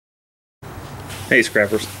Hey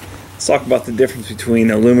scrappers, let's talk about the difference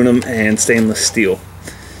between aluminum and stainless steel.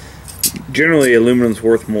 Generally aluminum's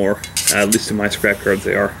worth more, at least in my scrap yards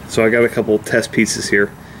they are. So I got a couple test pieces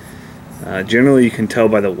here. Generally you can tell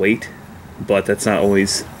by the weight, but that's not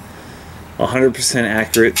always 100%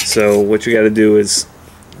 accurate. So what you got to do is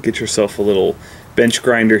get yourself a little bench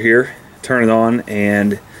grinder here, turn it on,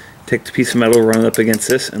 and take the piece of metal, run it up against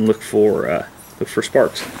this, and look for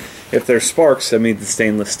sparks. If there's sparks, that means it's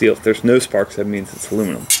stainless steel. If there's no sparks, that means it's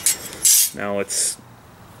aluminum. Now it's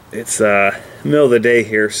middle of the day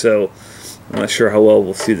here, so I'm not sure how well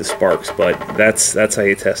we'll see the sparks, but that's how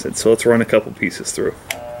you test it. So let's run a couple pieces through.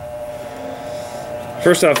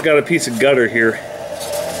 First off, I've got a piece of gutter here.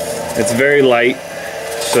 It's very light,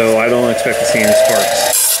 so I don't expect to see any sparks.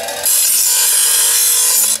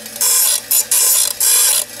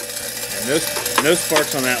 And no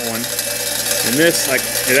sparks on that one. And this, like,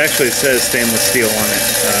 it actually says stainless steel on it.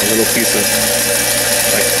 A little piece of,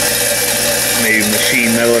 like, maybe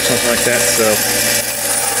machine metal or something like that. So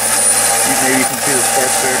maybe you can see the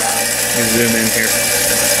sparks there. Let me zoom in here.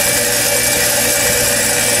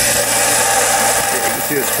 Yeah, you can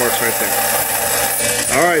see the sparks right there.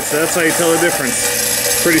 Alright, so that's how you tell the difference.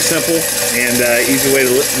 Pretty simple and easy way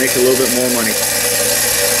to make a little bit more money.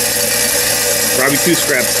 Robbie 2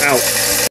 Scraps out.